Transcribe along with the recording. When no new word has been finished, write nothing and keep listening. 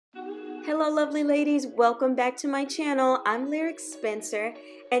Hello lovely ladies, welcome back to my channel. I'm Lyric Spencer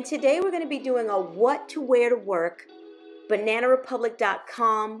and today we're going to be doing a what to wear to work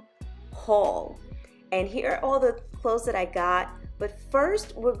bananarepublic.com haul. And here are all the clothes that I got, but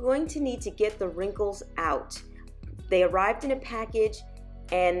first we're going to need to get the wrinkles out. They arrived in a package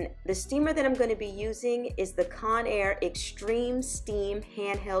and the steamer that I'm going to be using is the Conair Extreme Steam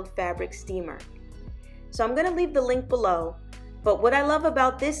Handheld Fabric Steamer. So I'm going to leave the link below. But what I love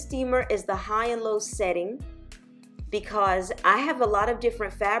about this steamer is the high and low setting, because I have a lot of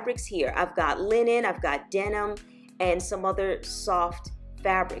different fabrics here. I've got linen, I've got denim, and some other soft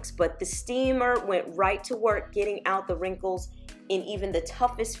fabrics. But the steamer went right to work getting out the wrinkles in even the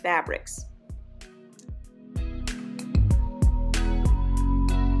toughest fabrics.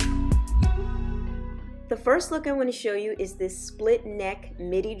 The first look I want to show you is this split neck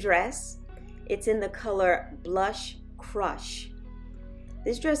midi dress. It's in the color Blush Crush.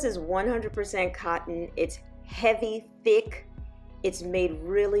 This dress is 100% cotton. It's heavy, thick. It's made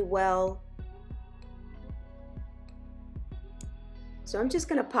really well. So I'm just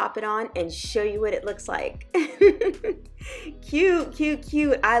gonna pop it on and show you what it looks like. Cute, cute,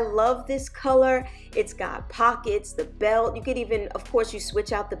 cute. I love this color. It's got pockets, the belt. You could even, of course, you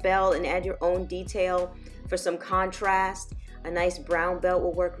switch out the belt and add your own detail for some contrast. A nice brown belt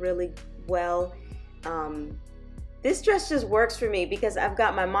will work really well. This dress just works for me because I've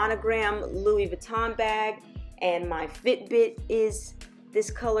got my monogram Louis Vuitton bag and my Fitbit is this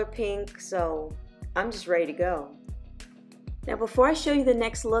color pink, so I'm just ready to go. Now before I show you the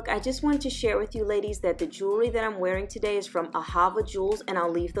next look, I just wanted to share with you ladies that the jewelry that I'm wearing today is from Ahava Jewels and I'll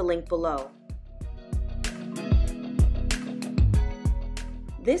leave the link below.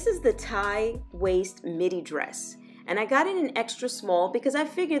 This is the tie waist midi dress and I got it in extra small because I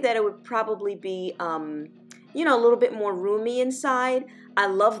figured that it would probably be you know, a little bit more roomy inside. I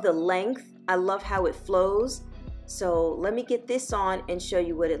love the length. I love how it flows. So let me get this on and show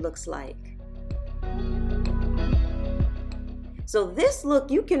you what it looks like. So this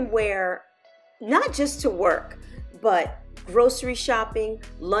look you can wear not just to work, but grocery shopping,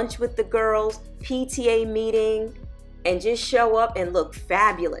 lunch with the girls, PTA meeting, and just show up and look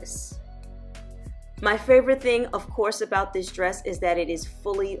fabulous. My favorite thing, of course, about this dress is that it is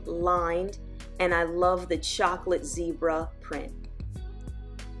fully lined. And I love the chocolate zebra print.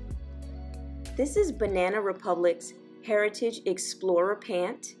 This is Banana Republic's Heritage Explorer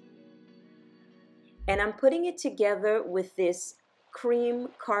pant. And I'm putting it together with this cream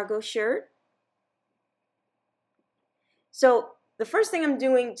cargo shirt. So the first thing I'm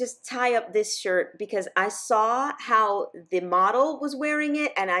doing, just tie up this shirt because I saw how the model was wearing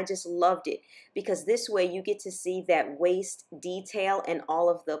it and I just loved it. Because this way you get to see that waist detail and all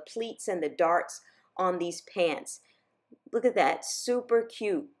of the pleats and the darts on these pants. Look at that, super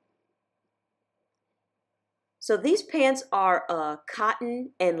cute. So these pants are a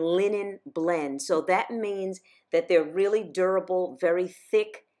cotton and linen blend. So that means that they're really durable, very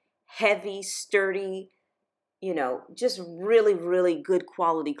thick, heavy, sturdy, you know, just really, really good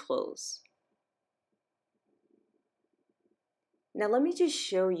quality clothes. Now let me just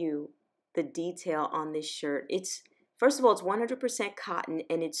show you the detail on this shirt. First of all, it's 100% cotton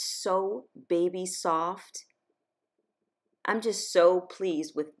and it's so baby soft. I'm just so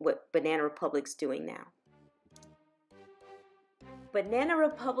pleased with what Banana Republic's doing now. Banana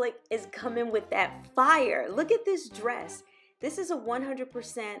Republic is coming with that fire. Look at this dress. This is a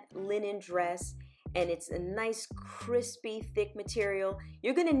 100% linen dress and it's a nice crispy thick material.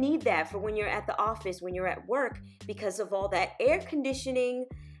 You're gonna need that for when you're at the office, when you're at work, because of all that air conditioning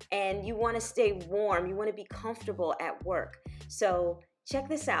and you wanna stay warm, you wanna be comfortable at work. So check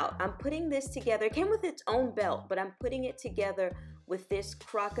this out, I'm putting this together. It came with its own belt, but I'm putting it together with this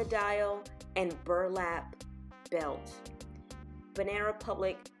crocodile and burlap belt. Banana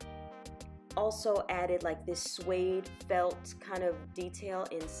Republic also added like this suede felt kind of detail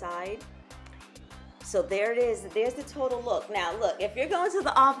inside. So there it is, there's the total look. Now look, if you're going to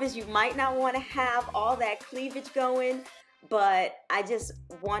the office, you might not want to have all that cleavage going, but I just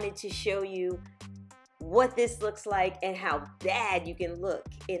wanted to show you what this looks like and how bad you can look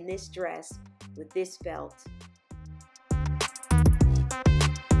in this dress with this belt.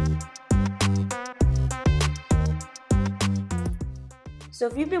 So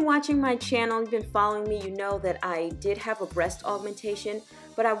if you've been watching my channel, you've been following me, you know that I did have a breast augmentation,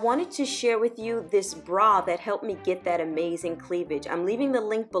 but I wanted to share with you this bra that helped me get that amazing cleavage. I'm leaving the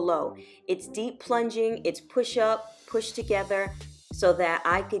link below. It's deep plunging, it's push up, push together, so that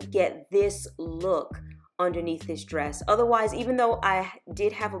I could get this look underneath this dress. Otherwise, even though I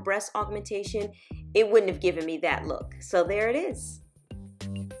did have a breast augmentation, it wouldn't have given me that look. So there it is.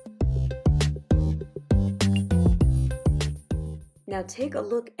 Now take a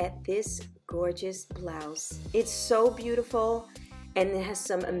look at this gorgeous blouse. It's so beautiful and it has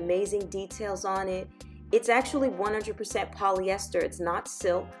some amazing details on it. It's actually 100% polyester. It's not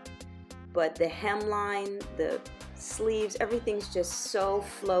silk, but the hemline, the sleeves, everything's just so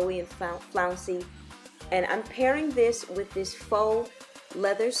flowy and flouncy. And I'm pairing this with this faux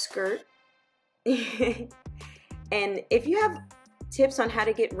leather skirt. And if you have tips on how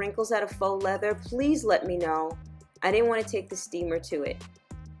to get wrinkles out of faux leather, please let me know. I didn't want to take the steamer to it.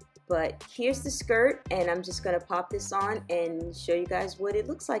 But here's the skirt, and I'm just going to pop this on and show you guys what it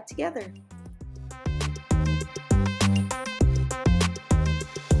looks like together.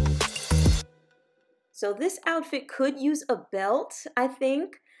 So this outfit could use a belt, I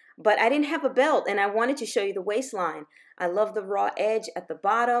think, but I didn't have a belt and I wanted to show you the waistline. I love the raw edge at the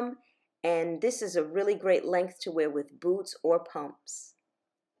bottom, and this is a really great length to wear with boots or pumps.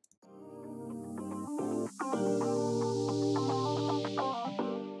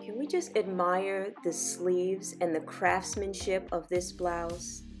 Can we just admire the sleeves and the craftsmanship of this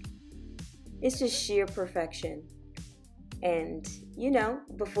blouse? It's just sheer perfection. And you know,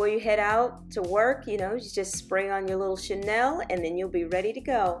 before you head out to work, you know, you just spray on your little Chanel and then you'll be ready to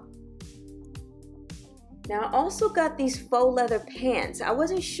go. Now I also got these faux leather pants. I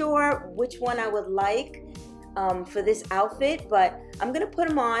wasn't sure which one I would like for this outfit, but I'm gonna put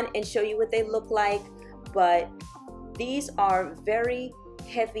them on and show you what they look like. But these are very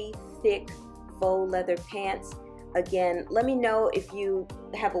heavy, thick faux leather pants. Again, let me know if you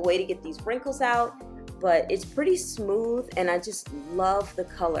have a way to get these wrinkles out. But it's pretty smooth and I just love the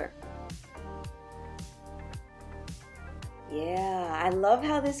color. Yeah, I love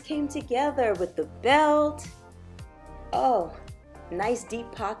how this came together with the belt. Oh, nice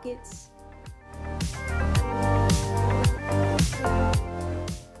deep pockets.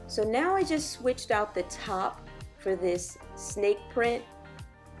 So now I just switched out the top for this snake print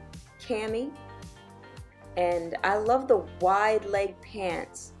cami. And I love the wide leg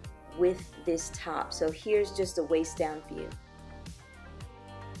pants with this top. So here's just a waist down view.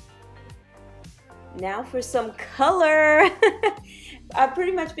 Now for some color. I've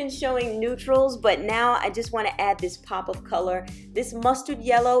pretty much been showing neutrals, but now I just want to add this pop of color. This mustard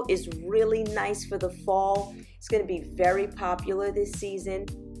yellow is really nice for the fall. It's going to be very popular this season.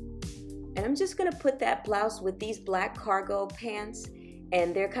 And I'm just going to put that blouse with these black cargo pants,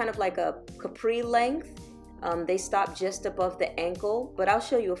 and they're kind of like a capri length. They stop just above the ankle, but I'll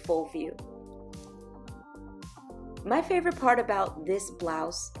show you a full view. My favorite part about this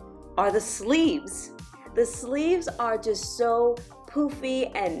blouse are the sleeves. The sleeves are just so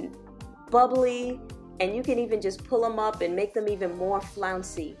poofy and bubbly, and you can even just pull them up and make them even more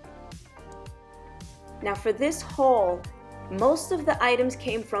flouncy. Now for this haul, most of the items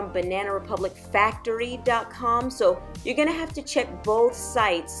came from BananaRepublicFactory.com, so you're gonna have to check both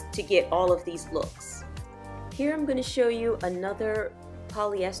sites to get all of these looks. Here I'm going to show you another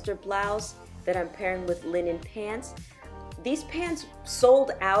polyester blouse that I'm pairing with linen pants. These pants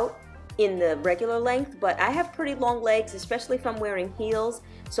sold out in the regular length, but I have pretty long legs, especially if I'm wearing heels,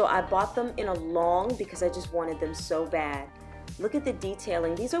 so I bought them in a long because I just wanted them so bad. Look at the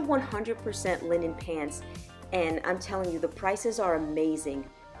detailing. These are 100% linen pants, and I'm telling you, the prices are amazing.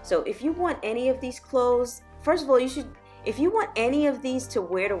 So if you want any of these clothes, first of all, if you want any of these to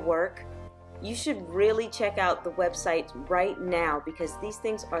wear to work, you should really check out the website right now because these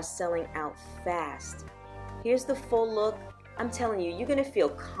things are selling out fast. Here's the full look. I'm telling you, you're gonna feel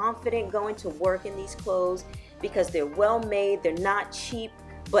confident going to work in these clothes because they're well made, they're not cheap,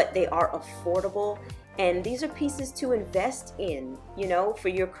 but they are affordable. And these are pieces to invest in, you know, for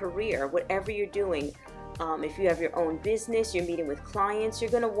your career, whatever you're doing. If you have your own business, you're meeting with clients, you're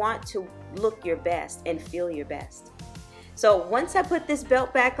gonna want to look your best and feel your best. So once I put this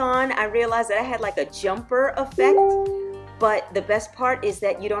belt back on, I realized that I had like a jumper effect, but the best part is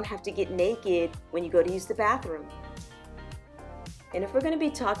that you don't have to get naked when you go to use the bathroom. And if we're going to be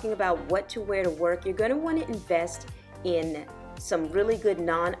talking about what to wear to work, you're going to want to invest in some really good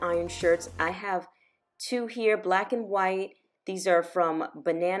non-iron shirts. I have two here, black and white. These are from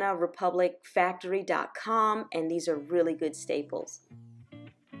BananaRepublicFactory.com, and these are really good staples.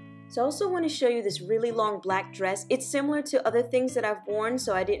 So I also want to show you this really long black dress. It's similar to other things that I've worn,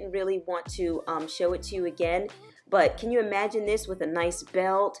 so I didn't really want to show it to you again. But can you imagine this with a nice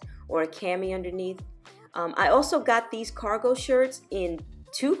belt or a cami underneath? I also got these cargo shirts in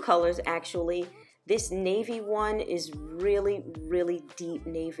two colors actually. This navy one is really, really deep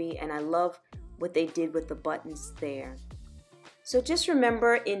navy, and I love what they did with the buttons there. So just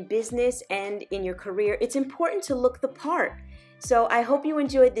remember, in business and in your career, it's important to look the part. So I hope you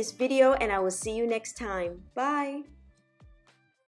enjoyed this video, and I will see you next time. Bye!